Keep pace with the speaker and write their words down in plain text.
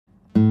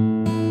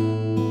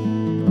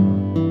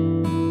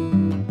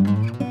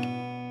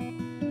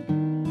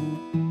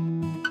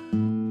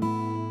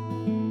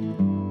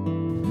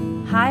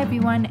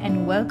everyone,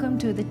 and welcome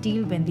to the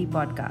Teal Bindi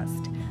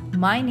podcast.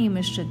 My name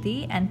is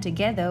Shruti, and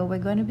together we're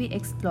going to be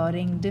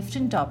exploring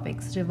different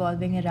topics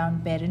revolving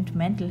around parent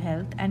mental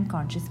health and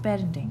conscious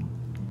parenting.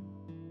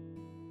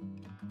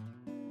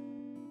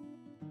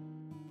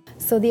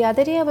 So, the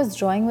other day I was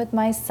drawing with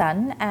my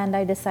son, and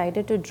I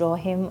decided to draw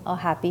him a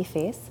happy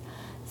face.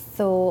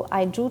 So,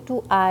 I drew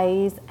two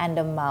eyes and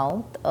a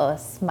mouth, a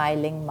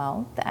smiling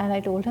mouth, and I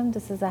told him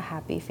this is a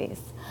happy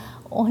face.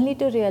 Only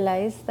to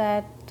realize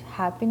that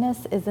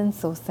happiness isn't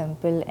so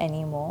simple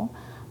anymore.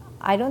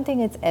 I don't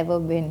think it's ever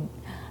been,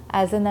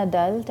 as an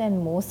adult and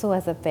more so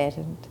as a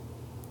parent.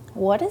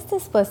 What does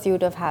this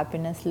pursuit of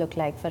happiness look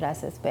like for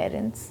us as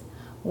parents,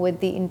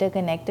 with the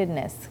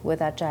interconnectedness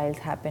with our child's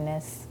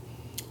happiness?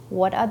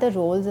 What are the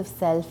roles of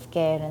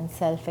self-care and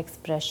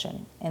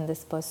self-expression in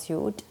this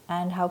pursuit,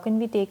 and how can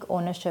we take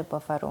ownership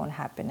of our own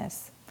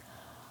happiness?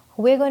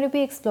 We're going to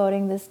be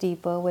exploring this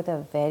deeper with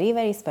a very,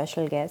 very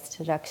special guest,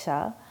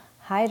 Raksha.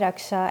 Hi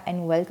Raksha,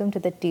 and welcome to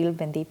the Teal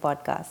Bindi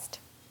podcast.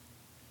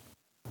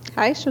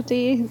 Hi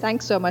Shruti,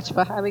 thanks so much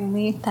for having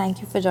me.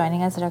 Thank you for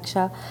joining us,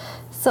 Raksha.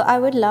 So I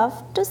would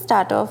love to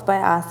start off by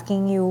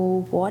asking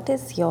you, what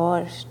is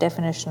your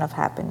definition of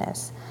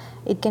happiness?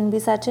 It can be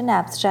such an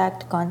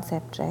abstract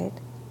concept, right?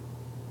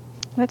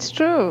 That's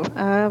true.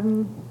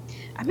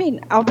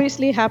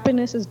 Obviously,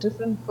 happiness is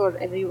different for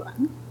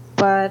everyone,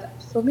 but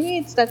for me,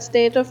 it's that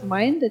state of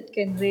mind that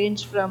can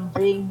range from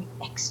being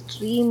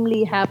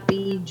extremely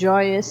happy,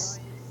 joyous,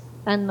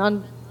 and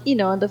on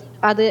the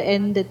other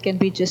end, it can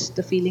be just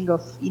the feeling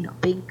of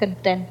being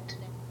content,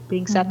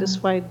 being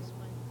satisfied.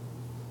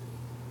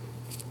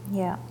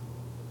 Yeah.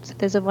 So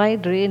there's a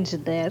wide range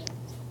there,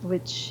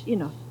 which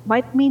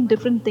might mean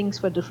different things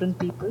for different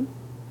people.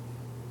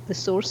 The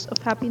source of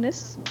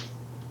happiness.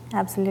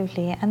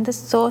 Absolutely. And the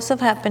source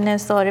of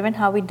happiness, or even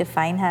how we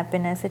define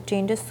happiness, it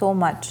changes so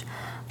much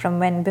from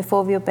when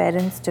before we were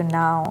parents to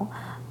now.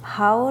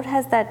 How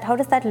does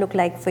that look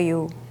like for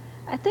you?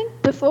 I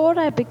think before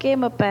I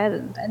became a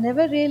parent, I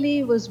never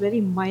really was very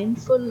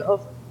mindful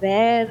of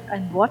where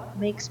and what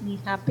makes me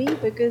happy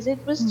because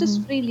it was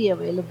just freely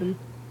available,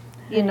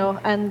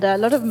 and a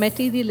lot of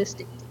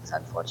materialistic things,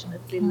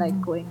 unfortunately, like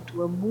going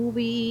to a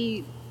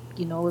movie,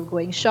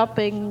 going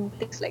shopping,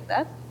 things like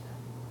that.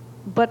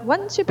 But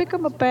once you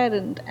become a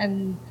parent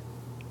and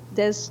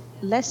there's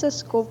lesser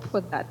scope for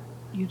that,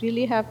 you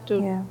really have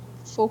to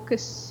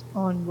focus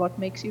on what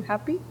makes you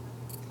happy.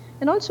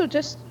 And also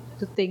just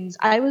the things.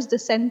 I was the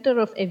center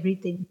of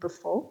everything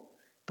before,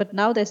 but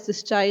now there's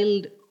this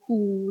child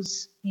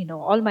whose,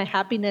 all my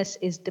happiness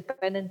is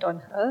dependent on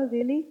her,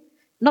 really.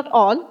 Not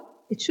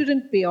all, it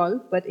shouldn't be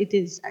all, but it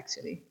is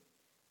actually.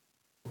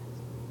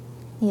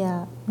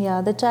 Yeah.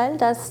 The child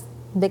does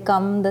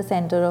become the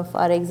center of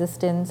our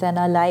existence, and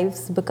our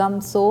lives become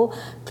so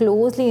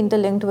closely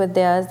interlinked with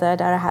theirs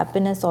that our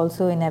happiness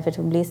also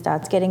inevitably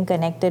starts getting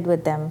connected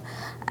with them.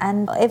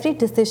 And every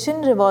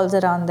decision revolves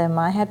around them.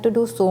 I had to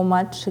do so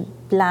much,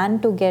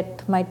 plan to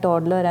get my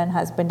toddler and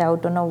husband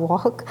out on a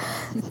walk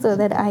so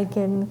that I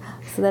can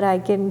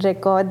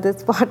record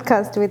this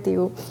podcast with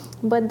you.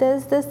 But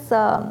there's this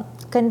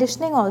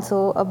conditioning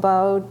also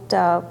about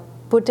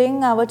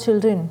putting our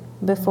children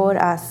before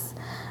us.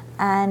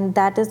 And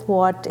that is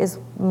what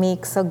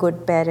makes a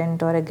good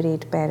parent or a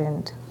great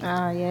parent.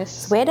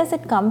 Yes. So where does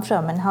it come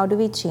from, and how do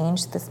we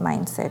change this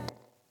mindset?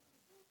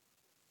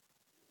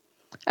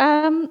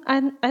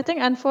 And I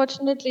think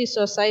unfortunately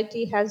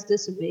society has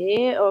this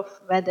way of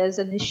where there's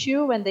an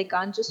issue when they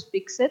can't just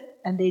fix it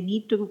and they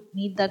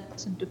need that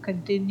person to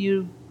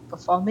continue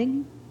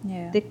performing.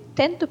 Yeah. They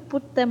tend to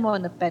put them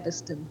on a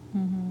pedestal.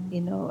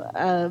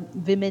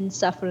 Women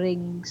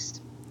sufferings,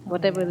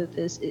 whatever it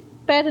is.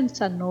 Parents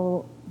are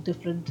no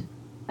different.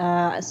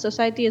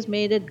 Society has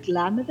made it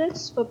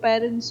glamorous for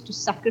parents to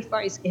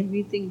sacrifice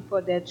everything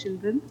for their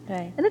children,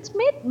 Right. and it's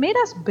made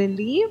us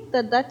believe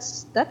that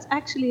that's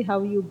actually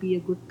how you be a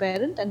good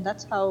parent, and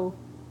that's how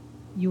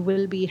you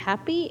will be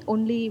happy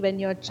only when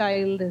your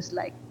child is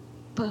like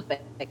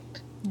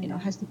perfect,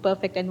 has the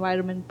perfect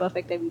environment,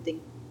 perfect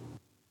everything.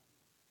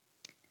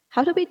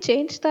 How do we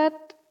change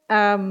that?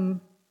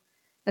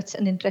 That's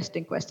an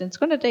interesting question. It's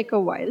going to take a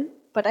while,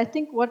 but I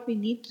think what we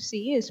need to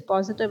see is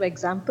positive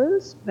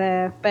examples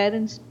where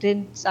parents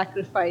didn't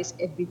sacrifice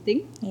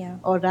everything,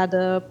 or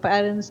rather,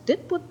 parents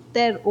did put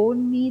their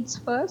own needs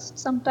first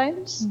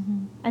sometimes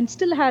and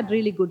still had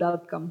really good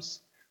outcomes,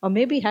 or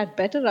maybe had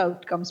better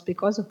outcomes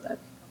because of that.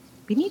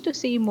 We need to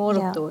see more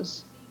of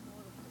those.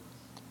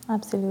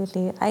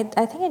 Absolutely. I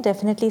think it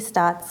definitely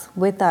starts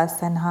with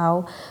us and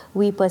how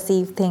we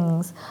perceive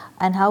things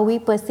and how we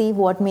perceive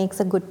what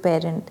makes a good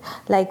parent.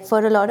 Like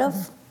for a lot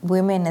of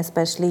women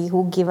especially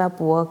who give up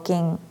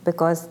working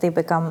because they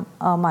become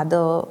a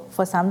mother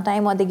for some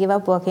time, or they give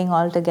up working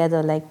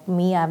altogether. Like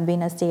me, I've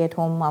been a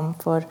stay-at-home mom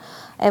for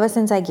ever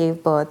since I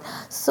gave birth.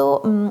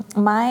 So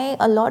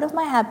a lot of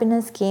my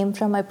happiness came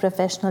from my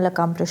professional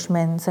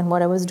accomplishments and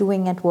what I was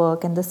doing at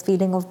work and this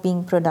feeling of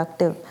being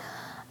productive.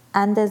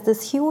 And there's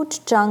this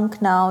huge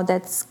chunk now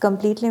that's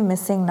completely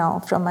missing now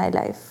from my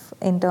life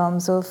in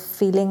terms of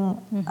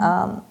feeling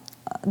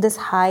this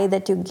high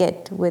that you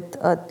get with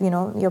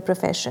your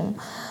profession.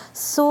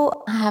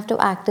 So I have to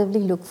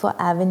actively look for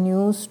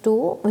avenues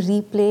to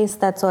replace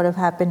that sort of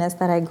happiness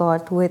that I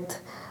got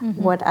with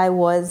what I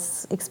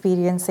was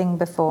experiencing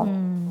before.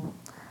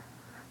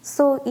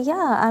 So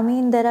yeah, I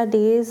mean, there are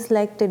days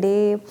like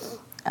today,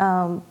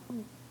 um,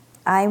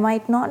 I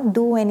might not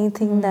do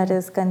anything that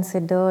is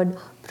considered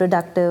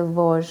productive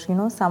or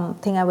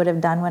something I would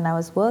have done when I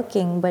was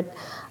working, but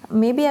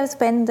maybe I've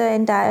spent the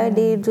entire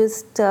day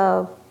just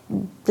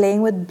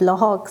playing with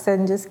blocks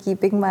and just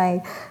keeping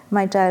my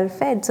child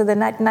fed. So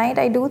then at night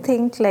I do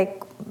think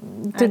like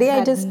today and I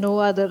had just no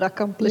other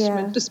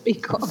accomplishment yeah to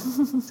speak of.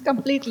 It's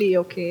completely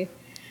okay.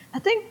 I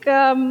think,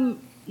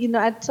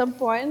 at some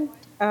point,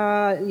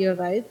 you're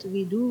right.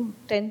 We do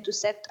tend to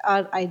set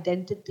our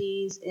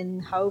identities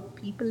in how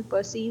people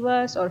perceive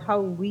us or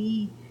how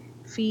we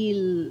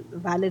feel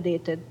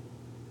validated.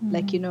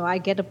 Like, I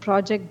get a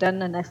project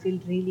done and I feel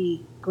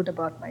really good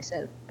about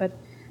myself. But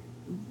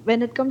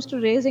when it comes to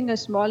raising a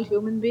small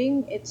human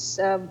being, it's,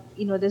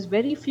 there's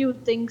very few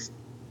things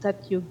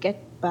that you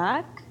get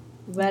back, yes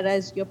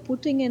whereas you're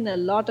putting in a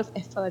lot of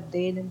effort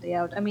day in and day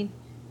out. I mean,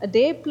 a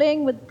day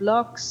playing with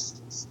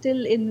blocks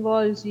still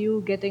involves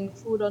you getting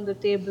food on the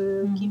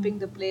table, keeping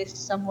the place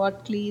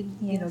somewhat clean.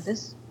 yes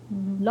There's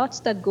lots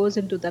that goes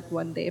into that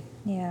one day.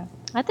 yeah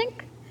I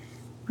think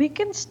we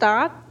can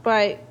start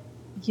by,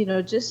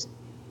 just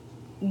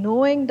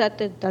knowing that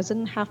it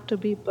doesn't have to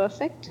be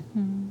perfect.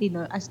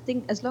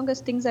 As long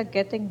as things are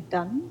getting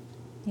done,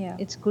 yeah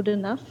it's good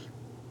enough.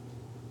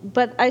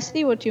 But I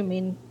see what you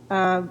mean.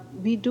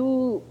 We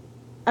do,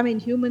 I mean,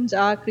 humans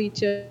are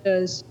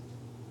creatures,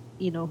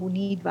 who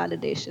need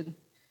validation.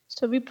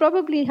 So we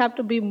probably have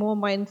to be more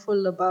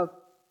mindful about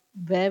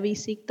where we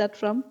seek that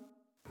from.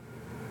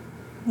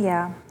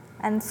 yeah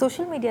and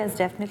social media is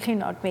definitely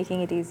not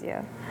making it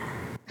easier.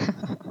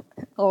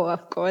 Oh,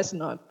 of course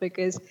not,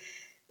 because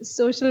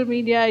social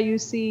media, you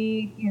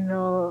see,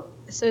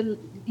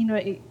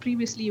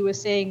 previously you were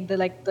saying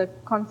the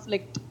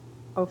conflict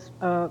of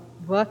a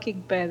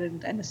working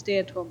parent and a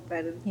stay-at-home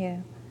parent. Yeah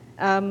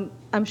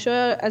I'm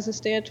sure as a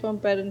stay-at-home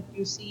parent,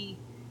 you see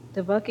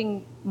the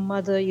working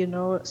mother,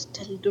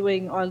 still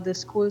doing all the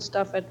school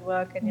stuff at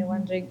work, and you're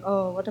wondering,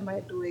 oh, what am I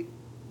doing?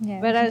 yeah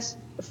Whereas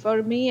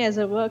for me as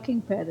a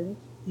working parent,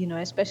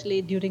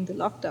 especially during the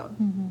lockdown,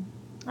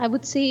 I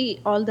would see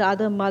all the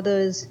other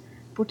mothers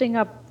putting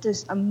up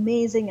this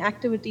amazing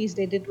activities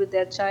they did with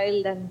their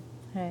child, and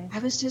right I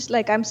was just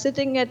like, I'm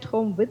sitting at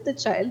home with the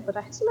child, but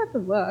I still have to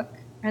work,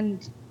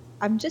 and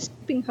I'm just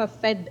keeping her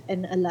fed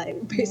and alive,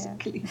 yeah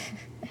basically.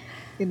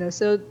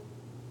 So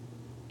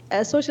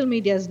social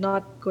media is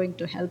not going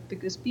to help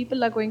because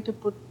people are going to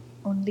put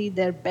only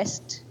their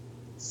best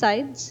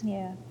sides,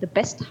 yeah the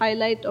best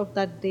highlight of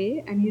that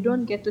day, and you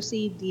don't get to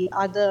see the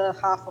other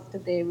half of the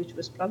day, which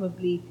was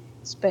probably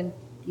spent,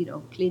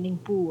 cleaning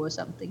poo or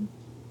something.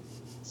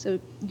 So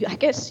I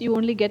guess you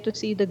only get to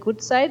see the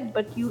good side,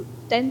 but you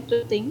tend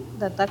to think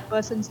that that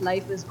person's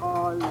life is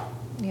all,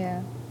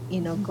 yeah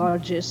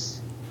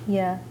gorgeous.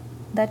 Yeah,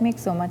 that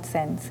makes so much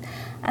sense.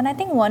 And I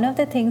think one of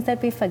the things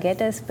that we forget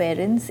as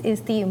parents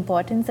is the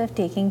importance of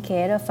taking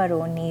care of our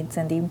own needs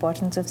and the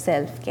importance of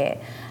self care.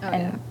 Oh,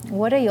 And yeah.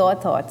 what are your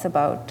thoughts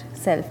about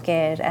self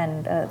care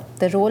and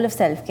the role of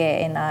self care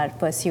in our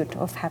pursuit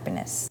of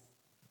happiness?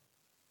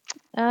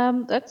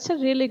 That's a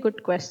really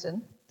good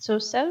question. So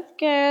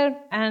self-care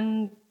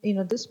and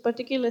this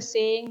particular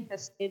saying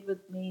has stayed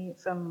with me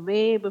from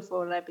way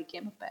before I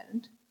became a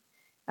parent.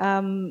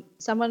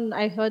 Someone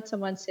I heard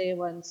someone say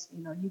once,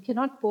 you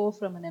cannot pour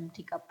from an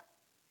empty cup.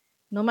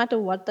 No matter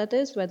what that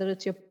is, whether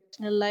it's your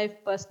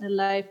personal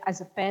life,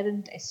 as a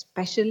parent,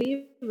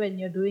 especially when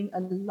you're doing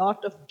a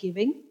lot of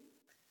giving,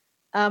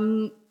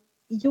 um,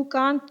 you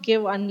can't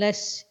give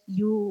unless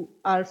you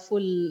are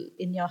full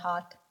in your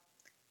heart.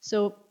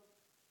 So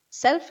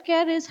self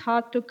care is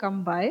hard to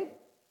come by,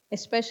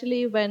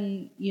 especially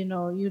when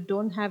you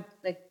don't have,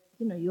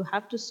 you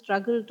have to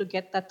struggle to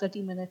get that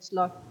 30-minute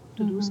slot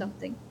to do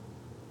something.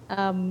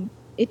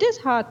 It is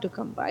hard to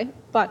come by,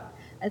 but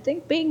I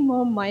think being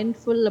more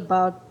mindful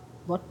about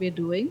what we're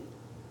doing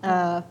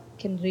Yeah.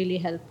 can really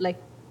help.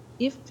 Like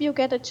if you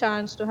get a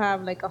chance to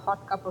have like a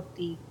hot cup of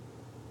tea,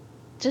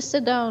 just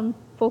sit down,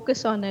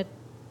 focus on it,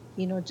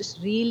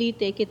 just really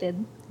take it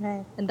in,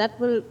 Right. and that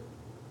will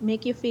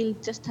make you feel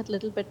just a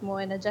little bit more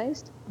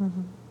energized.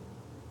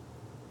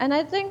 And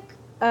I think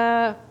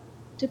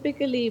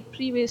typically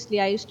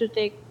previously I used to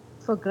take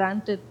for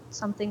granted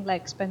something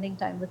like spending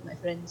time with my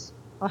friends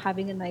or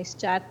having a nice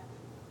chat.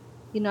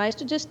 I used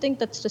to just think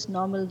that's just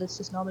normal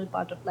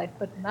part of life.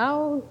 But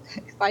now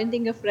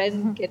finding a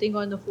friend, getting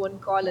on a phone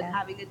call and Yeah.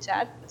 having a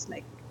chat, it's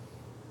like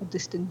a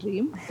distant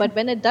dream. But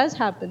when it does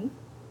happen,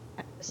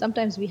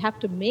 sometimes we have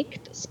to make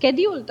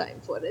schedule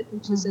time for it,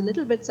 which is a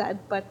little bit sad.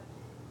 But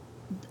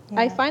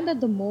I Yeah. find that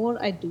the more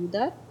I do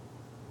that,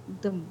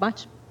 the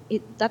much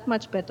that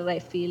much better I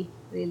feel,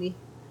 really.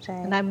 Right.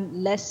 And I'm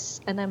less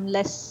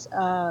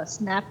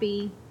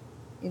snappy.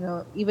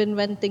 Even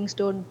when things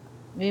don't.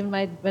 Even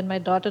when my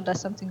daughter does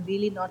something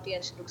really naughty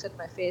and she looks at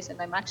my face,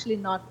 and I'm actually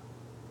not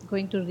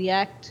going to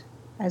react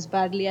as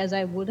badly as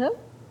I would have.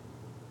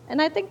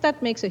 And I think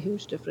that makes a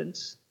huge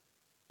difference.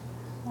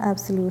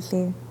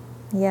 Absolutely.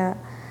 Yeah.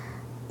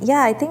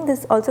 Yeah, I think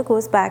this also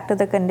goes back to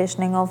the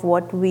conditioning of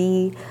what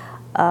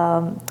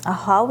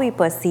how we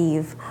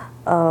perceive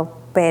a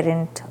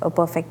parent, a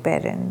perfect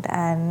parent.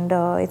 And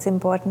it's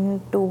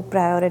important to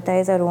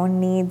prioritize our own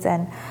needs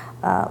and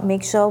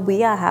make sure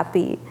we are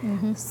happy.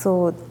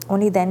 So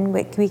only then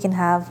we can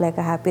have like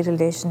a happy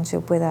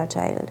relationship with our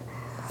child.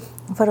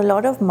 For a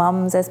lot of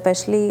mums,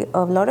 especially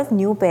a lot of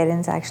new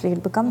parents, actually,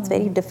 it becomes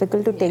very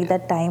difficult to take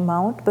that time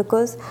out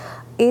because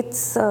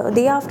it's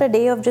day after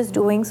day of just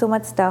doing so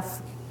much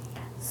stuff.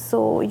 So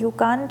you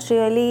can't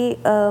really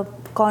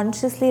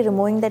consciously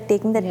removing that,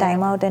 taking the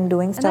time out and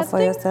doing And I stuff for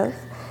think, yourself.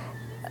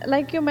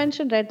 like you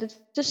mentioned, right, there's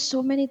just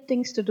so many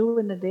things to do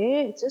in a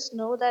day. Just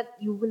know that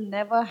you will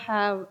never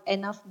have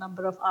enough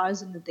number of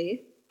hours in the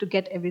day to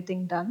get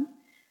everything done.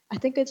 I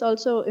think it's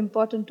also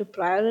important to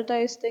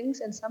prioritize things,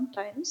 and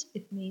sometimes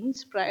it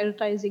means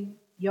prioritizing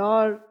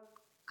your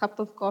cup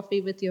of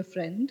coffee with your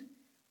friend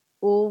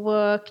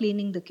over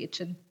cleaning the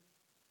kitchen.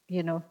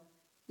 You know,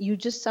 you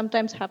just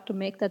sometimes have to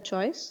make that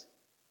choice.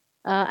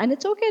 And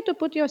it's okay to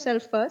put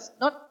yourself first,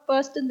 not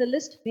first in the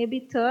list,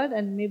 maybe third,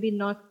 and maybe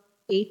not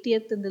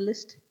 80th in the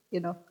list,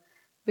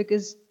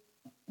 because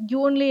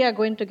you only are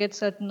going to get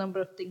certain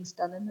number of things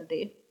done in a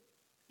day,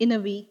 in a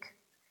week.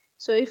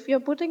 So if you're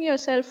putting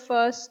yourself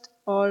first,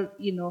 or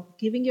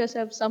giving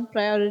yourself some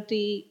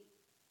priority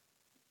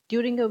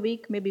during a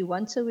week, maybe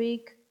once a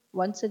week,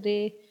 once a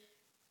day,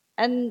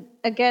 and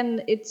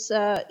again, it's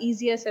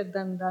easier said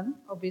than done,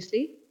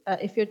 obviously.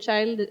 If your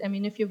child, I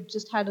mean, if you've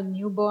just had a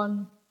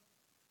newborn,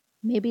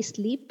 maybe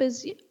sleep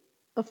is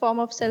a form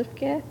of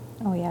self-care.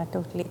 Oh yeah,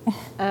 totally.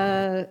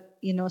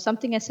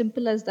 Something as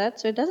simple as that.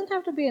 So it doesn't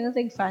have to be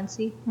anything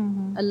fancy.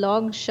 A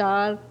long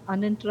shower,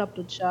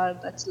 uninterrupted shower,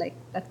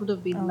 that would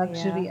have been Oh yeah,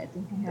 luxury, I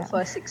think, in the yeah.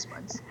 first 6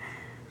 months.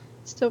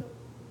 So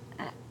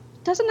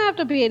it doesn't have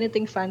to be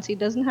anything fancy. It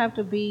doesn't have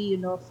to be,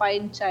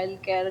 fine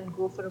childcare and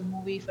go for a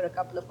movie for a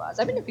couple of hours.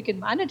 I mean, if you can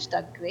manage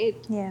that,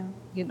 great. Yeah.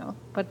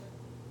 But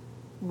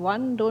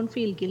one, don't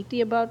feel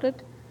guilty about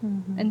it.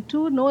 And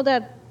two, know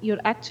that you're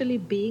actually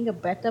being a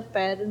better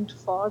parent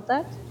for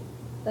that.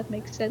 That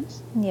makes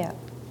sense. Yeah.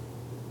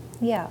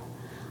 Yeah.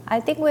 I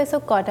think we're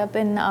so caught up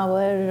in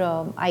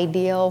our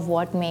idea of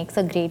what makes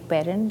a great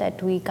parent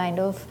that we kind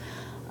of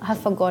have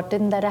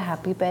forgotten that a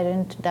happy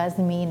parent does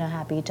mean a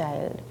happy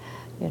child.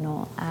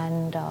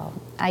 And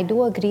I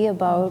do agree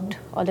about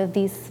all of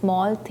these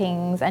small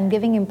things and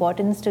giving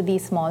importance to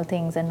these small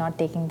things and not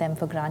taking them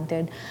for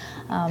granted,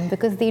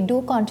 because they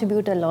do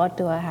contribute a lot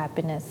to our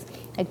happiness.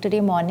 Like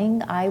today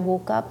morning, I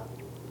woke up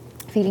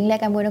feeling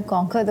like I'm going to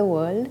conquer the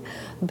world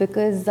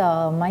because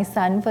my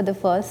son, for the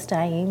first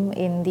time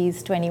in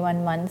these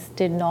 21 months,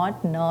 did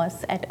not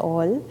nurse at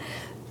all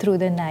through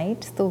the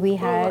night. So we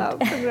had, Oh, wow.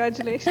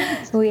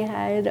 Congratulations. we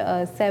had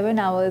 7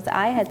 hours.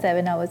 I had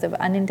 7 hours of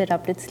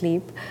uninterrupted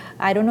sleep.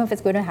 I don't know if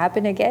it's going to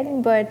happen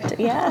again, but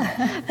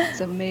yeah.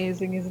 It's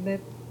amazing, isn't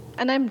it?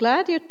 And I'm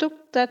glad you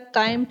took that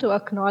time to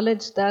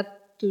acknowledge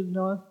that, to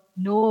know,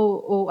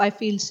 oh, I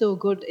feel so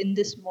good in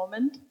this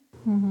moment.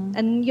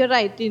 And you're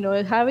right,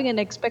 having an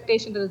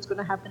expectation that it's going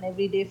to happen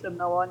every day from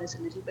now on is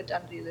a little bit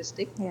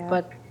unrealistic. Yeah.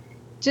 But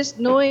just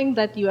knowing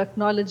that you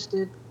acknowledged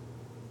it,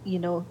 you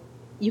know,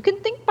 you can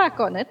think back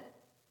on it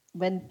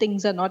when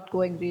things are not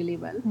going really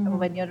well.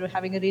 When you're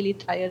having a really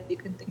tired, you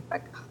can think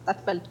back, "Ah,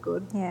 that felt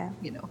good." Yeah.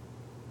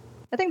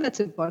 I think that's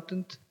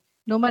important,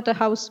 no matter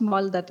how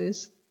small that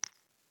is.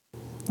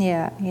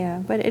 Yeah, yeah.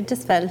 But it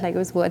just felt like it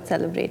was worth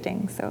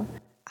celebrating. So,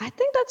 I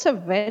think that's a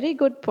very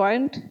good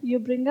point you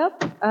bring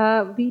up.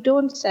 We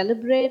don't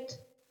celebrate.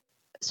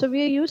 So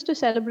we are used to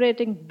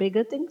celebrating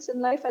bigger things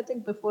in life, I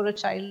think, before a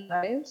child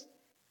arrives.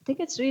 I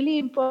think it's really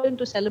important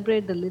to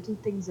celebrate the little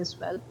things as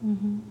well.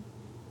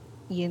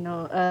 You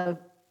know,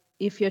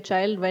 if your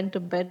child went to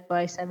bed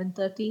by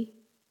 7:30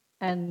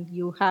 and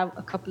you have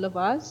a couple of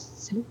hours,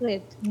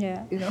 celebrate.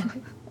 yeah. You know,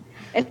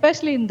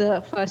 especially in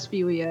the first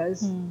few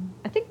years.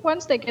 I think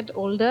once they get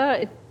older,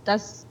 it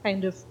does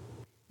kind of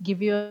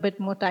give you a bit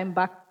more time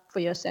back for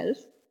yourself.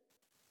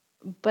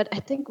 But I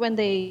think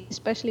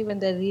especially when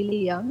they're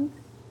really young,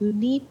 you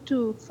need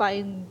to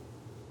find,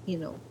 you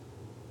know,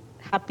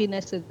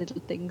 happiness in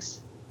little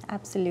things.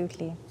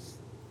 Absolutely.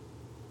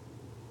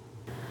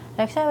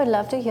 Raksha, I would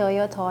love to hear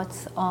your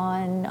thoughts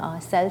on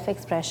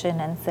self-expression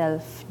and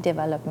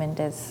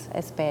self-development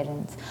as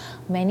parents.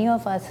 Many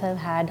of us have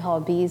had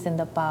hobbies in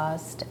the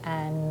past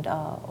and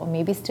or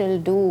maybe still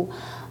do,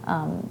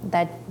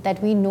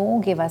 that we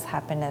know give us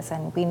happiness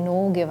and we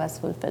know give us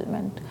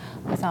fulfillment.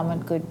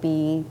 Someone could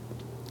be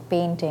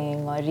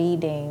painting or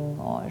reading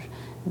or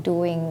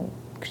doing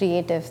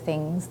creative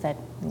things that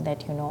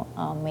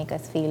make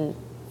us feel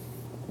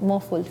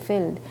more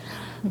fulfilled.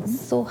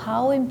 So,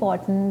 how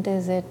important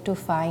is it to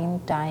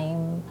find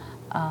time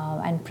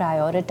and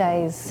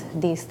prioritize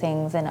these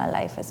things in our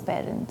life as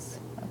parents?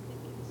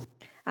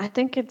 I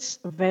think it's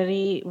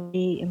very,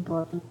 very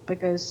important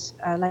because,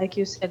 like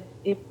you said,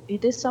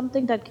 it is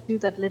something that gives you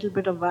that little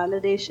bit of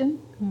validation.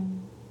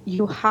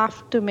 you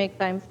have to make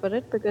time for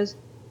it because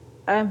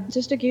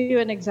just to give you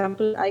an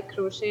example, I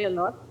crochet a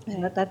lot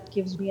and Right. that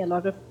gives me a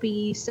lot of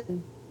peace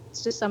and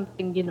it's just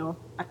something,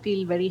 I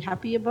feel very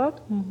happy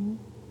about.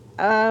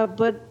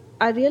 But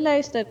I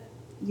realized that,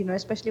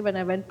 especially when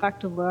I went back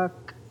to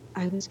work,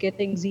 I was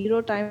getting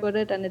zero time for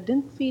it and it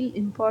didn't feel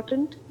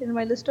important in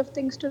my list of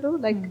things to do.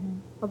 Like,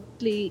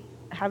 obviously,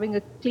 having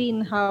a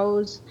clean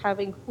house,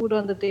 having food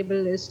on the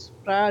table is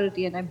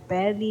priority, and I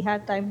barely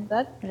had time for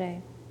that.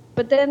 Right.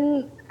 But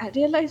then I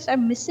realized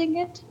I'm missing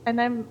it,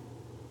 and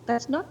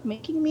that's not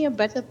making me a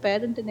better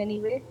parent in any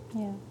way.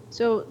 Yeah.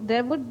 So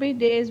there would be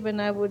days when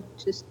I would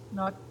just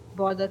not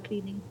bother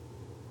cleaning.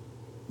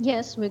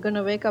 Yes, we're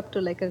gonna wake up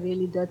to like a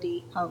really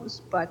dirty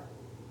house, but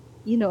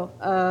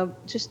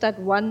just that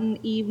one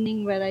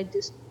evening where I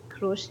just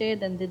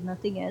crocheted and did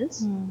nothing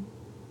else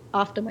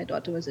after my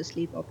daughter was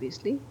asleep,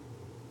 obviously,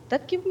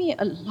 that gave me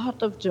a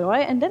lot of joy.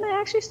 And then I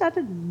actually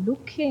started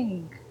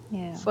looking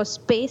Yeah. for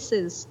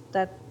spaces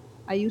that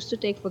I used to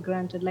take for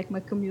granted, like my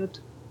commute,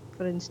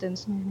 for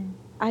instance.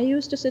 I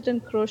used to sit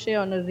and crochet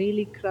on a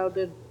really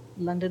crowded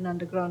London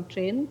Underground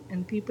train,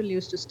 and people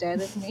used to stare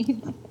at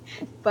me.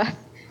 But,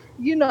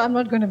 I'm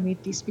not going to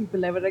meet these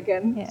people ever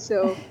again. Yeah.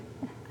 So,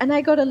 and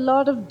I got a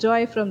lot of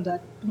joy from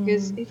that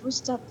because it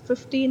was that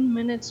 15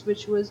 minutes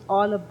which was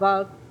all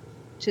about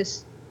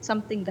just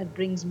something that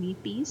brings me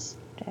peace.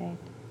 Right.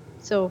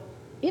 So,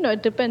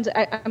 it depends.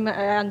 I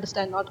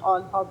understand not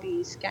all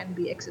hobbies can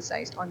be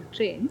exercised on a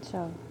train,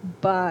 Sure.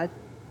 but,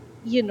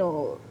 you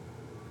know,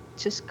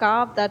 just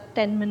carve that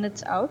 10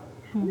 minutes out.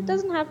 And it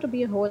doesn't have to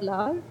be a whole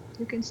hour.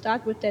 You can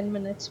start with 10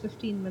 minutes,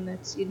 15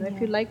 minutes. If Yeah.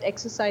 you liked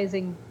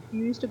exercising, if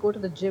you used to go to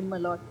the gym a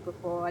lot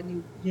before and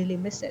you really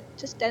miss it,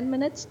 just 10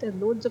 minutes, there are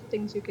loads of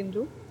things you can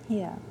do.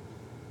 Yeah.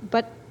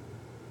 But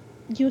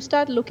you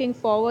start looking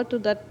forward to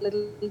that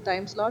little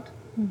time slot.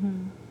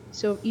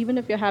 So even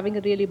if you're having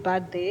a really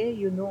bad day,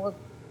 your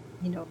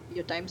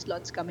time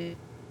slot's coming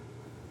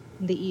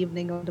in the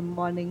evening or the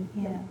morning.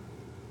 Yeah.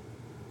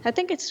 I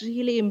think it's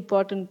really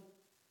important,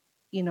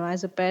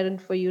 as a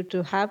parent for you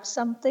to have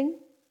something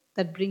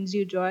that brings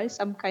you joy,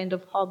 some kind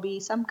of hobby,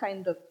 some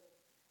kind of,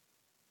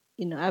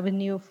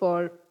 avenue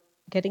for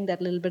getting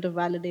that little bit of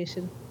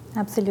validation.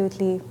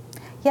 Absolutely.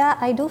 Yeah,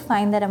 I do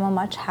find that I'm a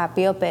much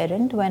happier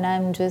parent when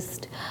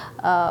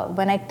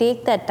when I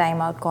take that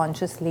time out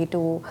consciously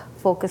to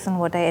focus on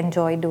what I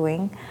enjoy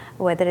doing,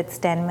 whether it's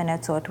 10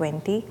 minutes or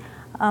 20.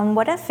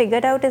 What I've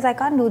figured out is I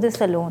can't do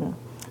this alone.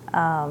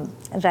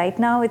 Right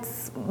now,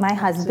 it's my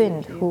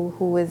husband Absolutely.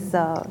 who is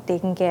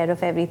taking care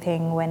of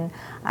everything when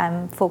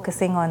I'm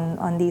focusing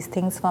on these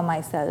things for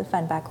myself.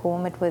 And back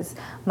home, it was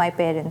my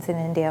parents in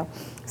India.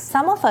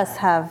 Some of us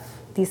have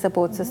these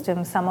support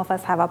systems, some of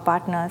us have our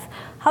partners.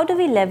 How do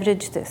we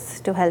leverage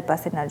this to help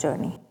us in our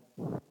journey?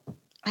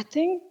 I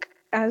think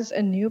as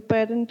a new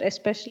parent,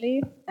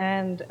 especially,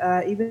 and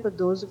even for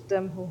those of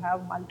them who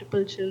have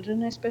multiple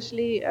children,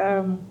 especially,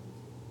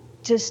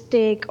 just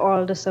take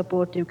all the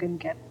support you can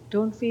get.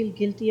 Don't feel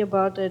guilty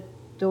about it.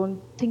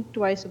 Don't think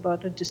twice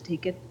about it. Just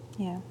take it.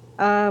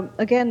 Yeah.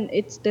 Again,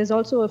 there's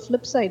also a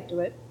flip side to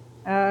it.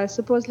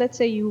 Suppose, let's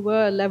say you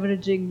were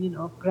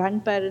leveraging,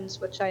 grandparents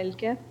for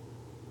childcare.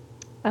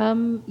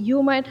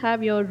 You might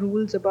have your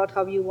rules about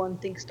how you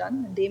want things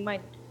done, and they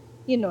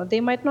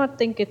might not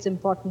think it's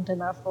important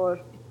enough, or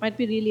it might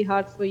be really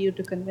hard for you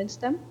to convince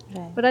them.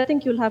 Right. But I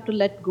think you'll have to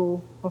let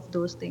go of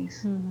those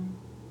things.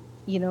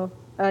 You know,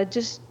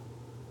 just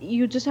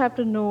you just have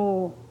to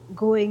know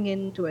going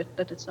into it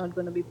that it's not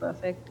going to be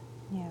perfect.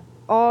 Yeah.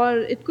 Or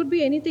it could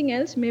be anything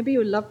else. Maybe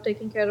you love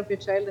taking care of your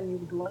child and you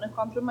don't want to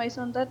compromise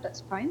on that. That's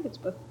fine. That's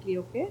perfectly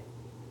okay.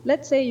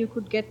 Let's say you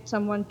could get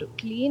someone to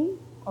clean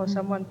or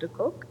someone to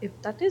cook. If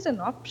that is an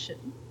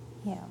option,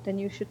 Yeah. then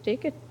you should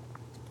take it.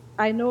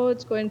 I know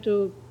it's going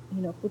to,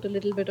 put a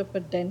little bit of a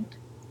dent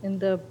in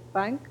the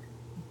bank,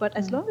 but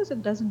as long as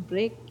it doesn't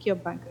break your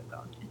bank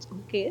account, it's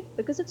okay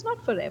because it's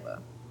not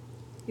forever.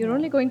 You're Yeah.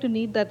 only going to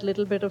need that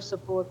little bit of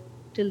support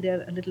till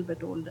they're a little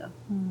bit older.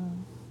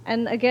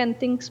 And again,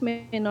 things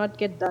may not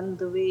get done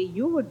the way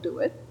you would do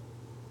it,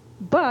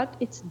 but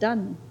it's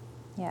done.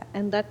 Yeah.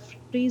 And that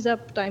frees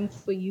up time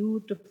for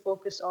you to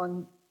focus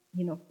on,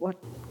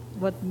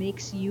 what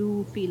makes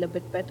you feel a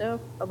bit better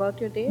about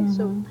your day.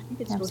 So I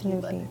think it's totally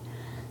worth Absolutely. it.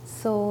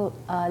 So,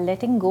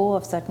 letting go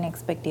of certain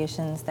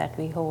expectations that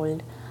we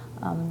hold,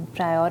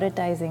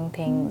 prioritizing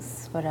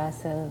things for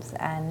ourselves,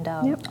 and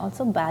Yep.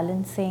 also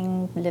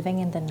balancing living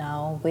in the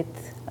now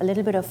with a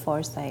little bit of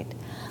foresight,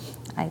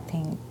 I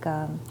think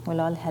will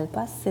all help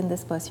us in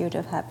this pursuit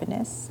of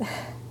happiness.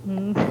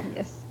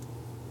 Yes.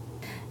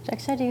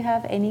 Raksha, do you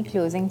have any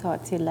closing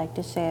thoughts you'd like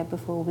to share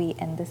before we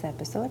end this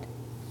episode?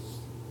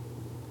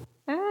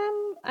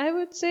 I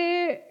would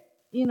say,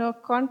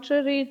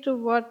 contrary to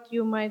what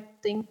you might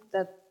think,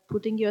 that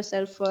putting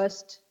yourself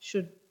first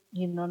should,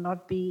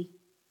 not be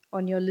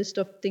on your list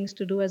of things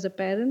to do as a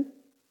parent.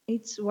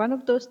 It's one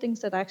of those things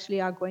that actually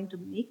are going to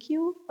make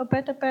you a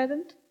better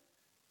parent.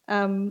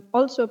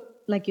 Also,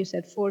 like you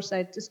said,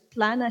 foresight, just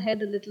plan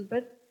ahead a little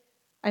bit.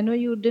 I know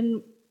you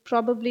didn't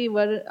probably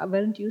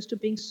weren't used to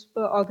being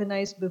super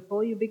organized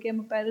before you became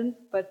a parent,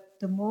 but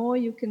the more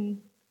you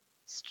can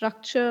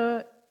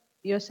structure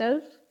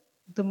yourself,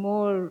 the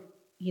more,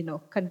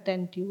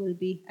 content you will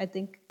be, I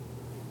think.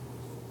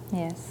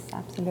 Yes,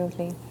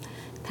 absolutely.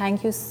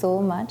 Thank you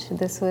so much.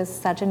 This was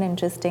such an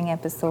interesting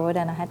episode,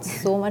 and I had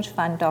so much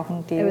fun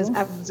talking to It was you.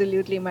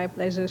 absolutely my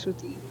pleasure,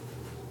 Shruti.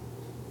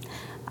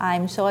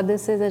 I'm sure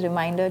this is a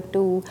reminder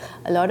to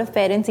a lot of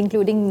parents,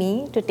 including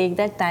me, to take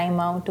that time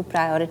out to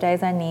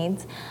prioritize our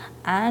needs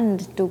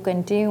and to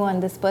continue on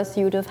this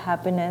pursuit of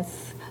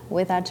happiness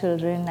with our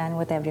children and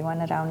with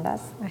everyone around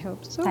us. I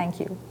hope so. Thank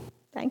you.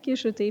 Thank you,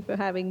 Shruti, for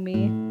having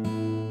me.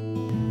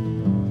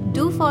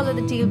 Do follow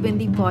the Teal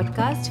Bindi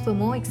podcast for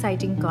more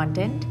exciting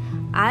content.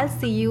 I'll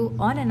see you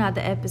on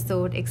another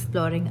episode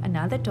exploring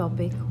another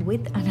topic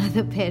with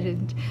another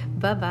parent.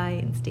 Bye bye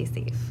and stay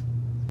safe.